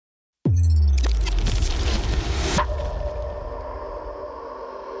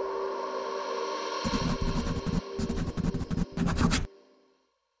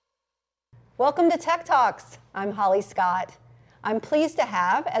Welcome to Tech Talks. I'm Holly Scott. I'm pleased to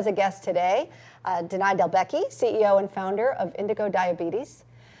have as a guest today Danaë Delbeke, CEO and founder of Indigo Diabetes.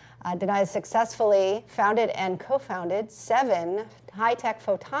 Danaë has successfully founded and co-founded 7 high-tech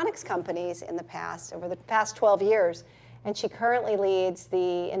photonics companies over the past 12 years, and she currently leads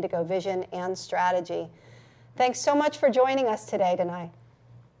the Indigo vision and strategy. Thanks so much for joining us today, Danaë.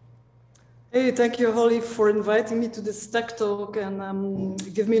 Hey, thank you, Holly, for inviting me to this Tech Talk and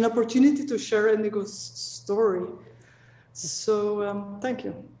give me an opportunity to share Indigo's story. So thank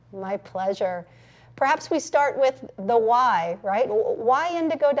you. My pleasure. Perhaps we start with the why, right? Why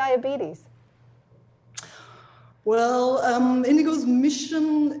Indigo Diabetes? Well, Indigo's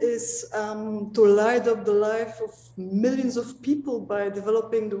mission is to light up the life of millions of people by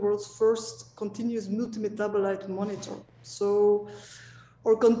developing the world's first continuous multimetabolite monitor. So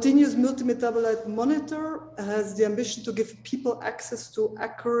our continuous multimetabolite monitor has the ambition to give people access to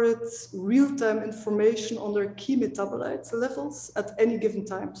accurate, real-time information on their key metabolites levels at any given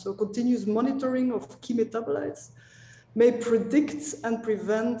time. So continuous monitoring of key metabolites may predict and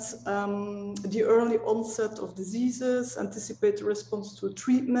prevent the early onset of diseases, anticipate the response to a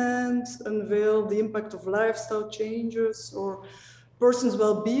treatment, unveil the impact of lifestyle changes or person's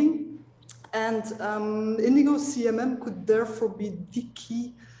well-being. And Indigo CMM could therefore be the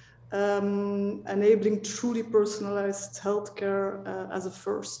key enabling truly personalized healthcare as a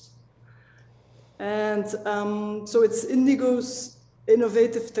first. And so it's Indigo's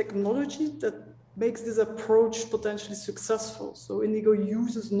innovative technology that makes this approach potentially successful. So Indigo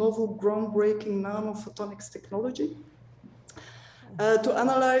uses novel, groundbreaking nanophotonics technology to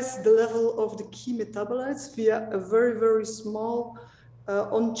analyze the level of the key metabolites via a very, very small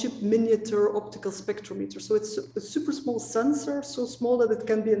on-chip miniature optical spectrometer. So it's a super small sensor, so small that it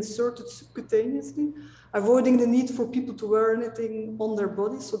can be inserted subcutaneously, avoiding the need for people to wear anything on their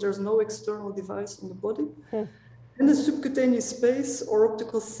body. So there's no external device on the body. In the subcutaneous space, our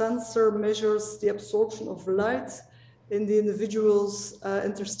optical sensor measures the absorption of light in the individual's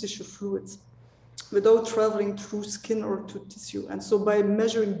interstitial fluids without traveling through skin or to tissue. And so by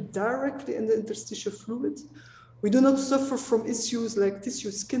measuring directly in the interstitial fluid, we do not suffer from issues like tissue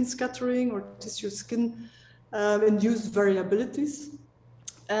skin scattering or tissue skin induced variabilities.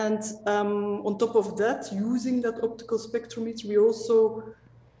 And on top of that, using that optical spectrometer, we also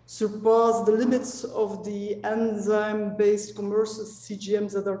surpass the limits of the enzyme-based commercial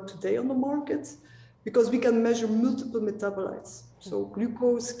CGMs that are today on the market, because we can measure multiple metabolites. So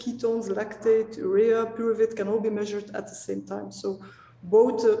glucose, ketones, lactate, urea, pyruvate can all be measured at the same time. So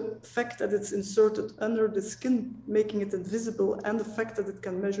both the fact that it's inserted under the skin, making it invisible, and the fact that it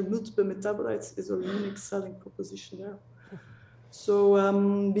can measure multiple metabolites is a unique selling proposition there. So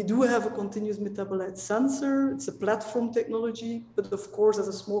we do have a continuous metabolite sensor. It's a platform technology, but of course, as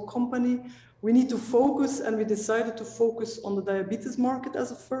a small company, we need to focus, and we decided to focus on the diabetes market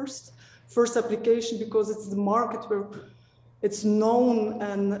as a first application, because it's the market where it's known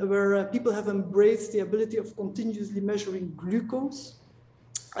and where people have embraced the ability of continuously measuring glucose.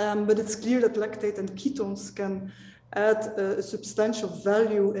 But it's clear that lactate and ketones can add a substantial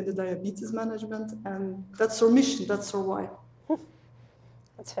value in the diabetes management, and that's our mission, that's our why.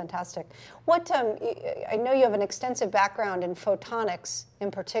 That's fantastic. I know you have an extensive background in photonics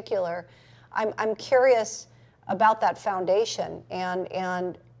in particular. I'm curious about that foundation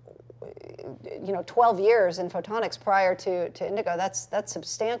and 12 years in photonics prior to Indigo, that's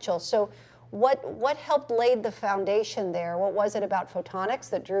substantial. So what helped lay the foundation there? What was it about photonics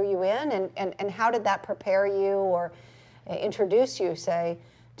that drew you in, and how did that prepare you or introduce you, say,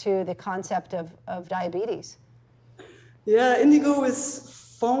 to the concept of diabetes? Yeah, Indigo is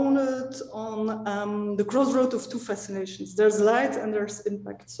founded on the crossroad of two fascinations. There's light and there's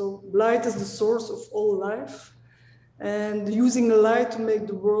impact. So light is the source of all life. And using the light to make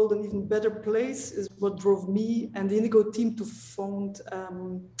the world an even better place is what drove me and the Indigo team to found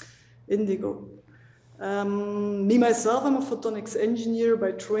Indigo. Me, myself, I'm a photonics engineer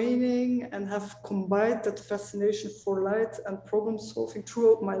by training and have combined that fascination for light and problem solving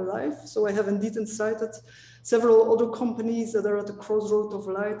throughout my life. So I have indeed incited several other companies that are at the crossroad of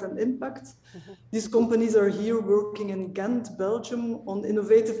light and impact. These companies are here working in Ghent, Belgium, on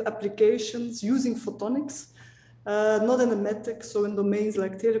innovative applications using photonics, not in the medtech, so in domains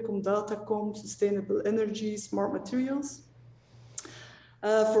like telecom, datacom, sustainable energy, smart materials.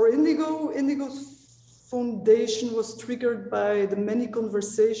 For Indigo, Indigo's foundation was triggered by the many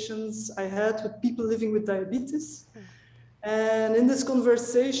conversations I had with people living with diabetes. And in these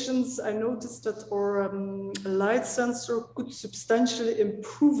conversations, I noticed that our light sensor could substantially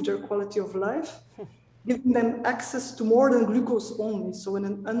improve their quality of life giving them access to more than glucose only. So in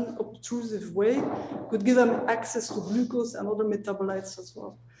an unobtrusive way, could give them access to glucose and other metabolites as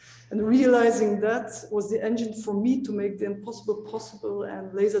well. And realizing that was the engine for me to make the impossible possible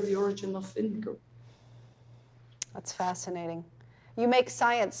and lays at the origin of Indigo. That's fascinating. You make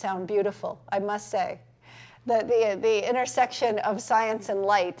science sound beautiful, I must say. The intersection of science and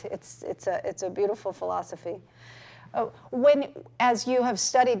light, it's a beautiful philosophy. As you have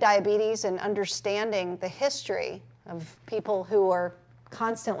studied diabetes and understanding the history of people who are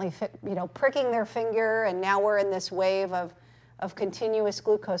constantly, pricking their finger, and now we're in this wave of continuous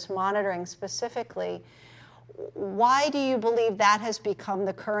glucose monitoring specifically, why do you believe that has become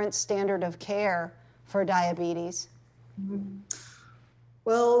the current standard of care for diabetes? Mm-hmm.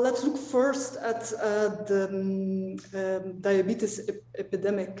 Well, let's look first at the diabetes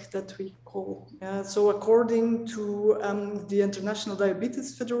epidemic that we call. So according to the International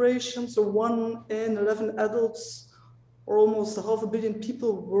Diabetes Federation, so 1 in 11 adults, or almost 500 million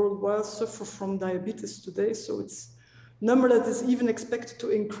people worldwide, suffer from diabetes today. So it's a number that is even expected to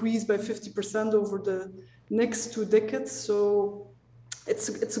increase by 50% over the next 2 decades. So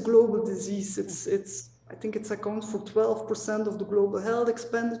it's a global disease. I think it accounts for 12% of the global health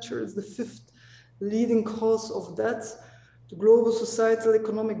expenditure. It's the 5th leading cause of death. The global societal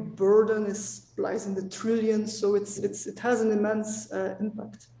economic burden lies in the trillions, so it has an immense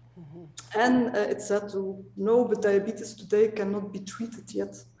impact. Mm-hmm. And it's sad to know, but diabetes today cannot be treated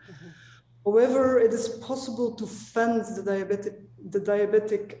yet. Mm-hmm. However, it is possible to fend the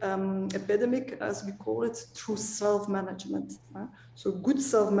diabetic epidemic, as we call it, through self-management. So good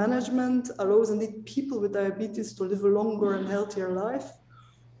self-management allows indeed people with diabetes to live a longer and healthier life,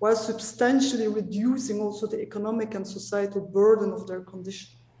 while substantially reducing also the economic and societal burden of their condition.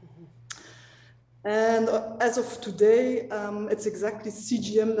 And as of today, it's exactly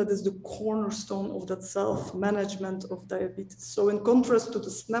CGM that is the cornerstone of that self-management of diabetes. So in contrast to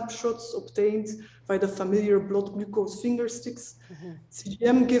the snapshots obtained by the familiar blood glucose finger sticks,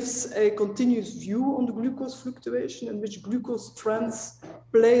 CGM gives a continuous view on the glucose fluctuation, in which glucose trends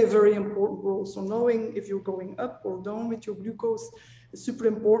play a very important role. So knowing if you're going up or down with your glucose is super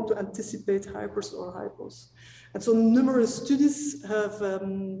important to anticipate hypers or hypos. And so numerous studies have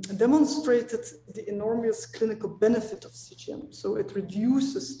demonstrated the enormous clinical benefit of CGM. So it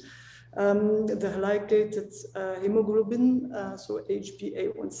reduces the glycated hemoglobin, so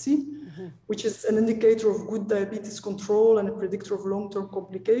HbA1c, which is an indicator of good diabetes control and a predictor of long-term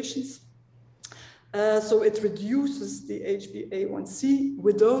complications. So it reduces the HbA1c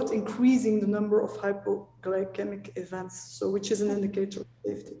without increasing the number of hypoglycemic events, so which is an indicator of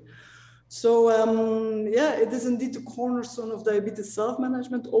safety. So it is indeed the cornerstone of diabetes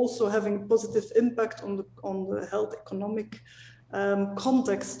self-management, also having a positive impact on the health economic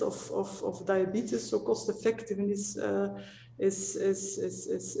context of diabetes. So cost effectiveness is at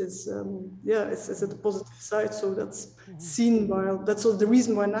the positive side. So that's seen by, that's the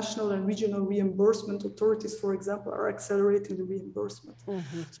reason why national and regional reimbursement authorities, for example, are accelerating the reimbursement. So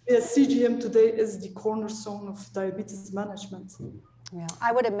yes, CGM today is the cornerstone of diabetes management. Yeah,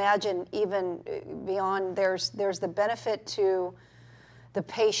 I would imagine even beyond, there's the benefit to the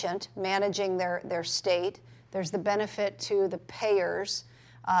patient managing their state. There's the benefit to the payers,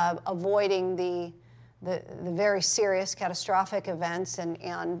 avoiding the very serious catastrophic events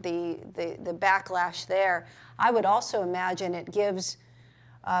and the backlash there. I would also imagine it gives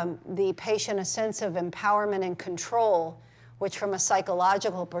the patient a sense of empowerment and control, which from a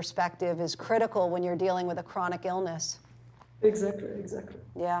psychological perspective is critical when you're dealing with a chronic illness. Exactly.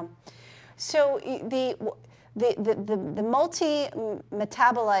 Yeah. So the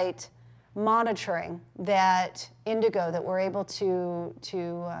multi-metabolite monitoring that Indigo, that we're able to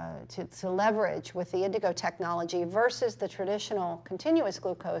leverage with the Indigo technology versus the traditional continuous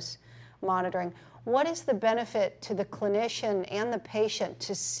glucose monitoring, what is the benefit to the clinician and the patient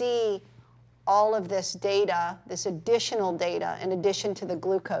to see all of this data, this additional data, in addition to the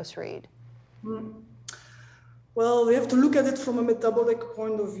glucose read? Well, we have to look at it from a metabolic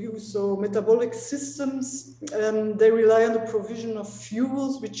point of view. So metabolic systems, they rely on the provision of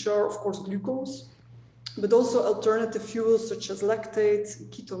fuels, which are, of course, glucose, but also alternative fuels such as lactate and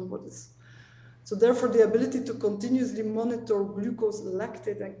ketone bodies. So therefore, the ability to continuously monitor glucose,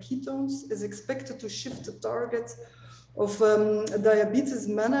 lactate, and ketones is expected to shift the target of diabetes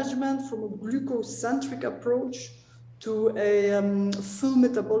management from a glucose-centric approach to a full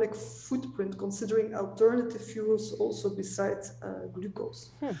metabolic footprint, considering alternative fuels also besides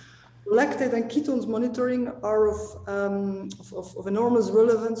glucose. Lactate and ketones monitoring are of enormous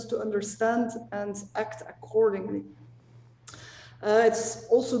relevance to understand and act accordingly. It's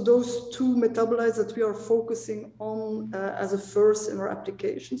also those two metabolites that we are focusing on as a first in our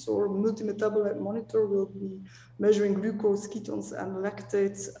application. So our multi-metabolite monitor will be measuring glucose, ketones, and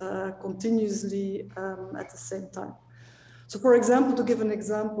lactates continuously at the same time. So for example, to give an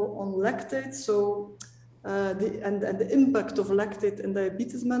example on lactate, so the impact of lactate in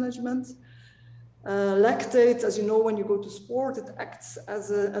diabetes management. Lactate, as you know, when you go to sport, it acts as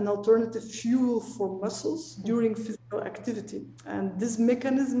an alternative fuel for muscles during physical activity. And this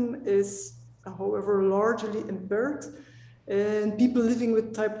mechanism is, however, largely impaired in people living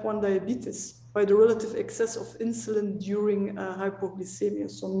with type 1 diabetes by the relative excess of insulin during hypoglycemia.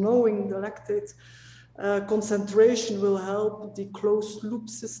 So knowing the lactate concentration will help the closed loop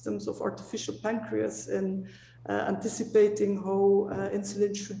systems of artificial pancreas in anticipating how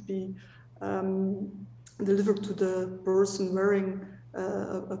insulin should be delivered to the person wearing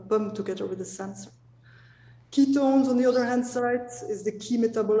a pump together with a sensor. Ketones, on the other hand side, is the key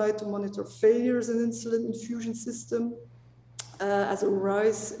metabolite to monitor failures in insulin infusion system. As a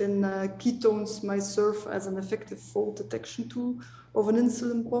rise in ketones might serve as an effective fault detection tool of an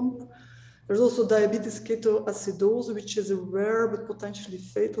insulin pump. There's also diabetes ketoacidosis, which is a rare but potentially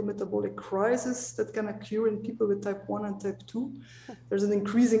fatal metabolic crisis that can occur in people with type 1 and type 2. There's an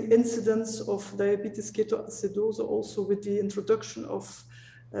increasing incidence of diabetes ketoacidosis also with the introduction of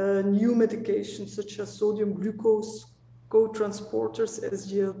new medications such as sodium glucose co-transporters,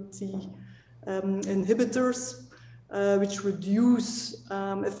 SGLT inhibitors, which reduce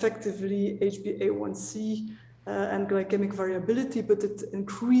effectively HbA1c and glycemic variability, but it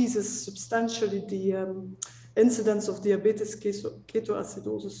increases substantially the incidence of diabetes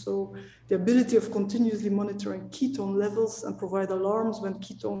ketoacidosis. So the ability of continuously monitoring ketone levels and provide alarms when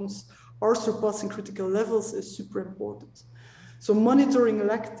ketones are surpassing critical levels is super important. So monitoring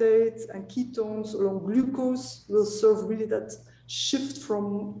lactate and ketones along glucose will serve really that shift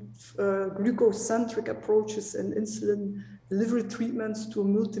from glucose-centric approaches and insulin delivery treatments to a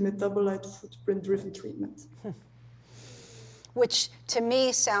multi-metabolite footprint-driven treatment. Which to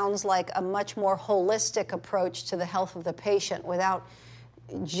me sounds like a much more holistic approach to the health of the patient without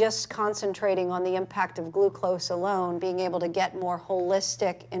just concentrating on the impact of glucose alone, being able to get more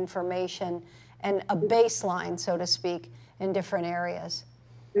holistic information and a baseline, so to speak, in different areas.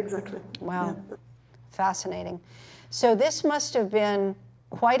 Exactly. Wow, yeah. Fascinating. So this must have been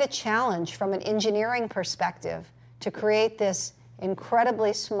quite a challenge from an engineering perspective to create this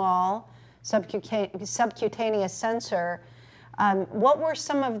incredibly small subcutaneous sensor. What were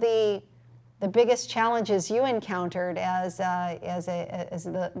some of the biggest challenges you encountered as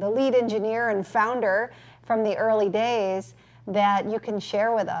the lead engineer and founder from the early days that you can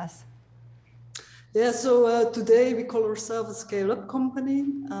share with us? Yeah, so today we call ourselves a scale-up company.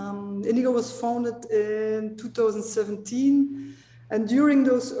 Indigo was founded in 2017. And during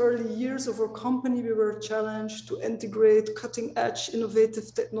those early years of our company, we were challenged to integrate cutting-edge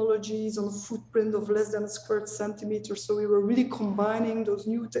innovative technologies on a footprint of less than a square centimeter. So we were really combining those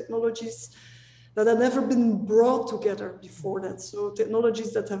new technologies that had never been brought together before that. So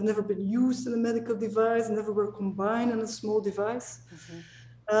technologies that have never been used in a medical device, never were combined in a small device.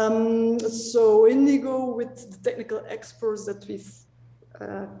 Mm-hmm. So Indigo, with the technical experts that we've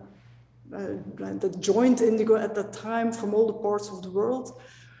that joined Indigo at that time from all the parts of the world,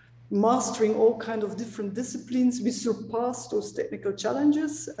 mastering all kinds of different disciplines, we surpassed those technical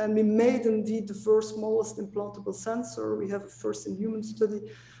challenges and we made indeed the first smallest implantable sensor. We have a first in human study,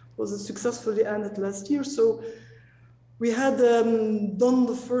 was successfully ended last year. So we had done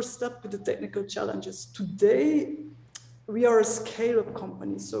the first step with the technical challenges. Today, we are a scale-up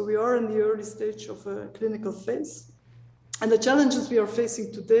company. So we are in the early stage of a clinical phase. And the challenges we are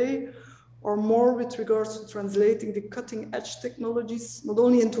facing today are more with regards to translating the cutting-edge technologies, not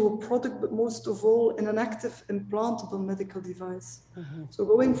only into a product, but most of all in an active implantable medical device. Mm-hmm. So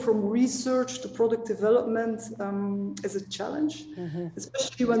going from research to product development is a challenge,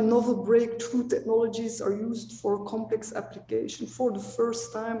 especially when novel breakthrough technologies are used for complex application for the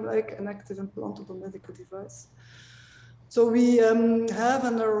first time, like an active implantable medical device. So we have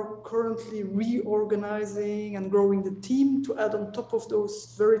and are currently reorganizing and growing the team to add on top of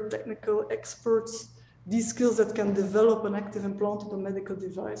those very technical experts, these skills that can develop an active implantable medical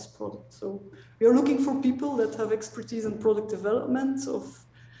device product. So we are looking for people that have expertise in product development of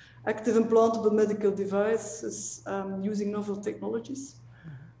active implantable medical devices using novel technologies.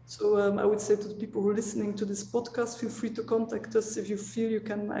 So I would say to the people who are listening to this podcast, feel free to contact us if you feel you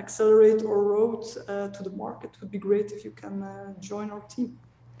can accelerate our road to the market. It would be great if you can join our team.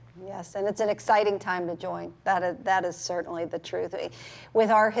 Yes, and it's an exciting time to join. That is certainly the truth. With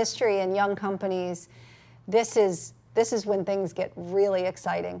our history in young companies, this is this is when things get really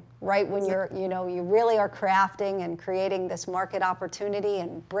exciting, right? When you really are crafting and creating this market opportunity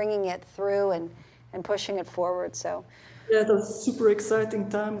and bringing it through and pushing it forward. So, yeah, that's a super exciting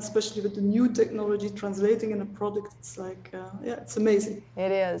time, especially with the new technology translating in a product. It's like, it's amazing.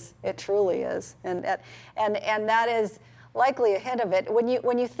 It is. It truly is, and that is likely a hint of it.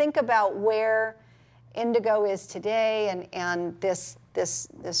 When you think about where Indigo is today, and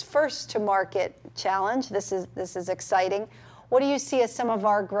this first to market challenge, this is exciting. What do you see as some of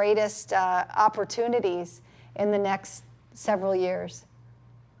our greatest opportunities in the next several years?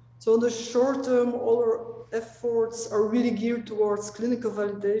 So in the short term, all our efforts are really geared towards clinical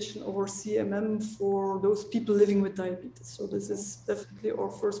validation of our CMM for those people living with diabetes. So this is definitely our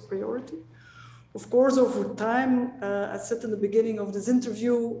first priority. Of course, over time, as said in the beginning of this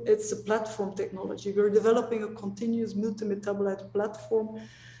interview, it's a platform technology. We're developing a continuous multi-metabolite platform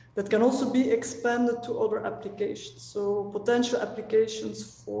that can also be expanded to other applications. So potential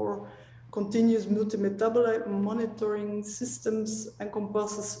applications for continuous multi-metabolite monitoring systems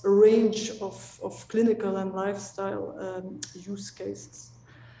encompasses a range of clinical and lifestyle use cases.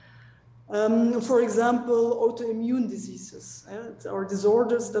 For example, autoimmune diseases or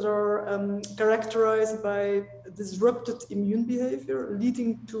disorders that are characterized by disrupted immune behavior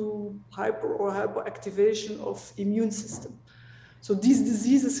leading to hyper or hypoactivation of immune system. So these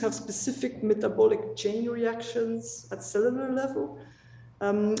diseases have specific metabolic chain reactions at cellular level,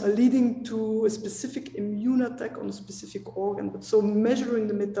 leading to a specific immune attack on a specific organ. But so measuring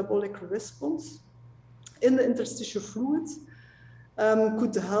the metabolic response in the interstitial fluids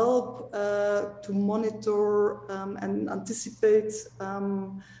could help to monitor and anticipate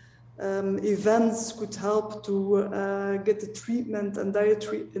events, could help to get the treatment and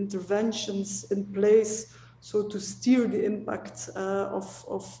dietary interventions in place, so to steer the impact of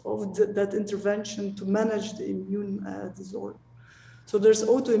that intervention to manage the immune disorder. So there's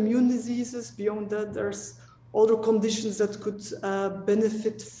autoimmune diseases. Beyond that, there's other conditions that could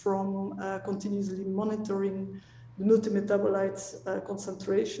benefit from continuously monitoring the multi-metabolites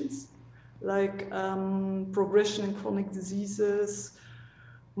concentrations, like progression in chronic diseases,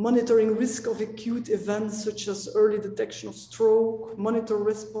 monitoring risk of acute events such as early detection of stroke, monitor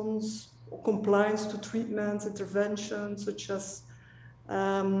response, compliance to treatments, interventions such as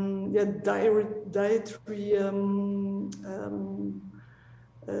dietary,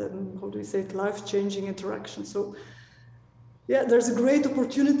 how do we say it, life-changing interaction. So yeah, there's a great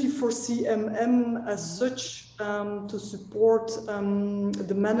opportunity for CMM as such to support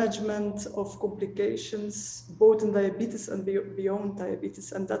the management of complications, both in diabetes and beyond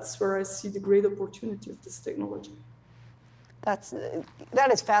diabetes. And that's where I see the great opportunity of this technology.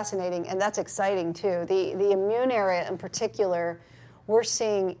 That is fascinating, and that's exciting too. The immune area in particular, we're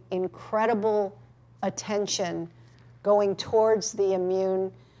seeing incredible attention going towards the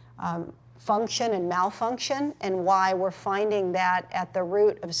immune function and malfunction, and why we're finding that at the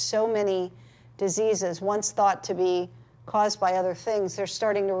root of so many diseases once thought to be caused by other things. They're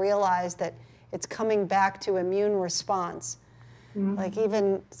starting to realize that it's coming back to immune response, like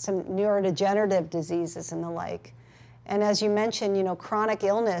even some neurodegenerative diseases and the like. And as you mentioned, chronic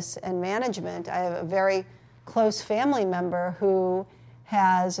illness and management, I have a very close family member who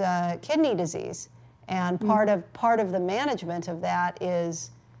has kidney disease, and part of the management of that is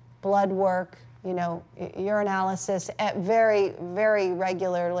blood work, urinalysis very, very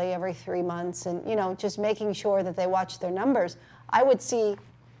regularly, every 3 months, and just making sure that they watch their numbers. I would see,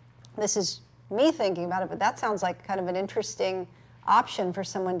 this is me thinking about it, but that sounds like kind of an interesting option for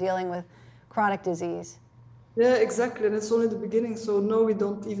someone dealing with chronic disease. Yeah, exactly, and it's only the beginning. So no, we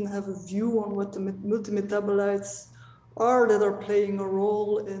don't even have a view on what the multimetabolites are that are playing a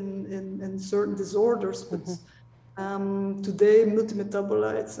role in certain disorders. But today,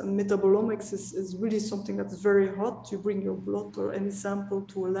 multimetabolites and metabolomics is really something that's very hot. You bring your blood or any sample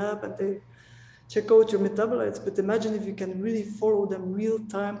to a lab and they check out your metabolites. But imagine if you can really follow them real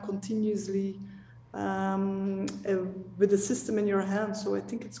time, continuously, with the system in your hand. So I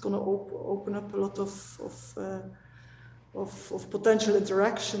think it's going to open up a lot of potential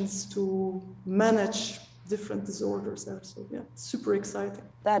interactions to manage different disorders there. So yeah, super exciting.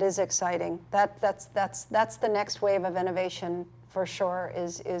 That is exciting. That's the next wave of innovation for sure,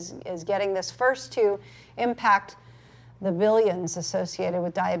 is getting this first to impact the billions associated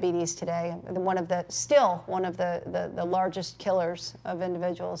with diabetes today. One of the largest killers of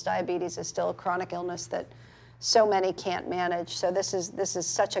individuals. Diabetes is still a chronic illness that so many can't manage. So this is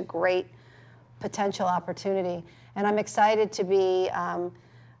such a great potential opportunity. And I'm excited to be a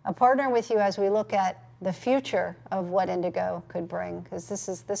partner with you as we look at the future of what Indigo could bring, because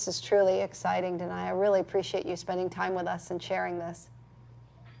this is truly exciting, Danaë. I really appreciate you spending time with us and sharing this.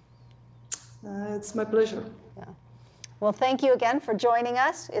 It's my pleasure. Yeah. Well, thank you again for joining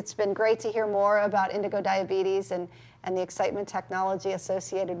us. It's been great to hear more about Indigo Diabetes and the excitement technology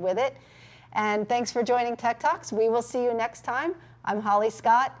associated with it. And thanks for joining Tech Talks. We will see you next time. I'm Holly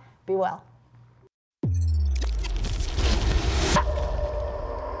Scott. Be well.